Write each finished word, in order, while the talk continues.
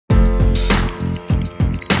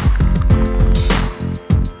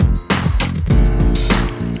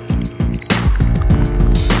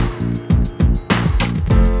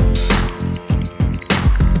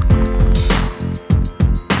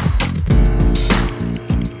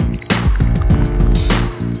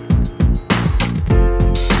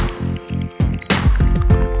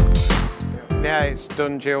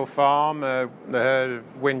Dungill Farm, the herd of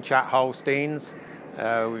Winchat Holsteins.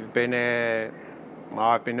 We've been here,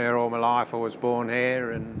 I've been here all my life. I was born here,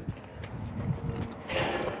 and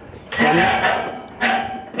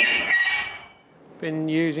been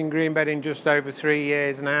using green bedding just over 3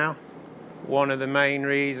 years now. One of the main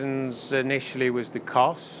reasons initially was the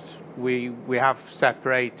cost. We have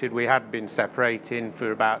separated, we had been separating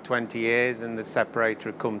for about 20 years, and the separator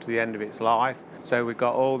had come to the end of its life. So we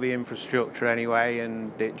got all the infrastructure anyway,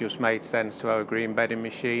 and it just made sense to have a green bedding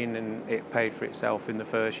machine, and it paid for itself in the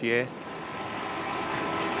first year.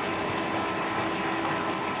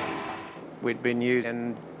 We'd been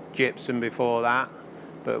using gypsum before that,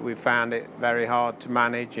 but we found it very hard to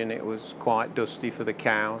manage, and it was quite dusty for the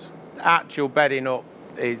cows. Actual bedding up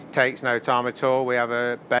takes no time at all. We have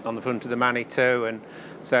a bed on the front of the Manitou, and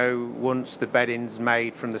so once the bedding's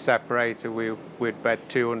made from the separator, we'd bed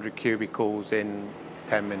 200 cubicles in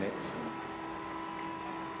 10 minutes.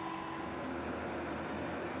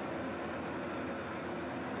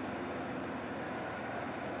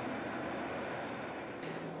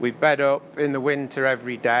 We bed up in the winter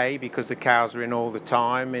every day because the cows are in all the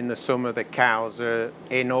time. In the summer, the cows are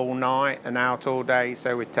in all night and out all day,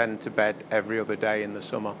 so we tend to bed every other day in the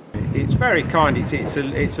summer. It's very kind. It's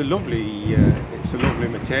a lovely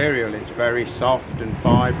material. It's very soft and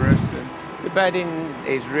fibrous. And the bedding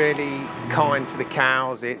is really kind to the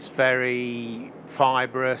cows. It's very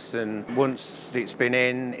fibrous, and once it's been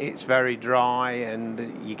in, it's very dry,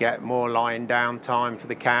 and you get more lying down time for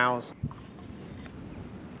the cows.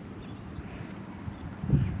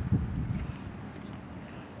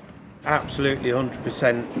 Absolutely,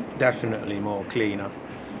 100%, definitely more cleaner.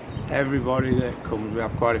 Everybody that comes, we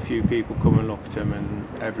have quite a few people come and look at them, and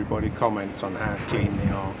everybody comments on how clean they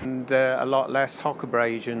are. And a lot less hock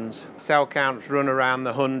abrasions. Cell counts run around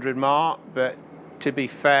the 100 mark, but to be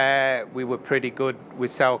fair, we were pretty good with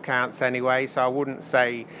cell counts anyway, so I wouldn't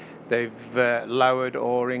say they've lowered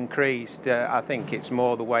or increased. I think it's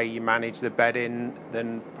more the way you manage the bedding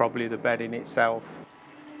than probably the bedding itself.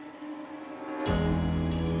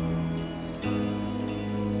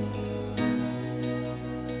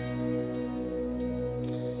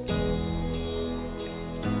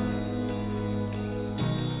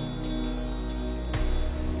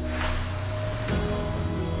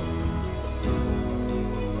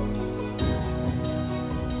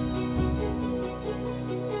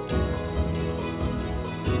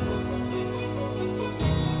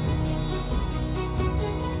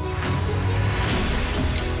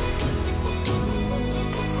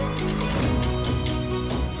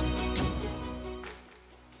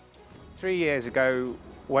 Three years ago,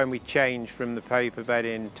 when we changed from the paper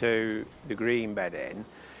bedding to the green bedding,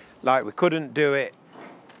 like, we couldn't do it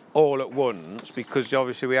all at once because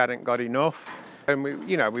obviously we hadn't got enough, and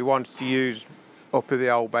we wanted to use up of the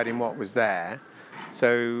old bedding what was there.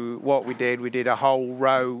 So what we did a whole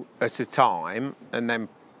row at a time, and then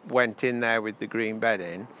went in there with the green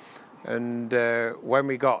bedding. And when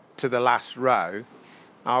we got to the last row,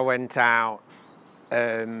 I went out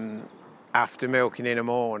after milking in the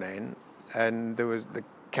morning, and there was the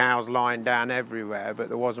cows lying down everywhere, but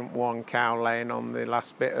there wasn't one cow laying on the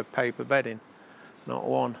last bit of paper bedding, not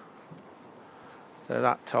one. So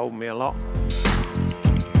that told me a lot.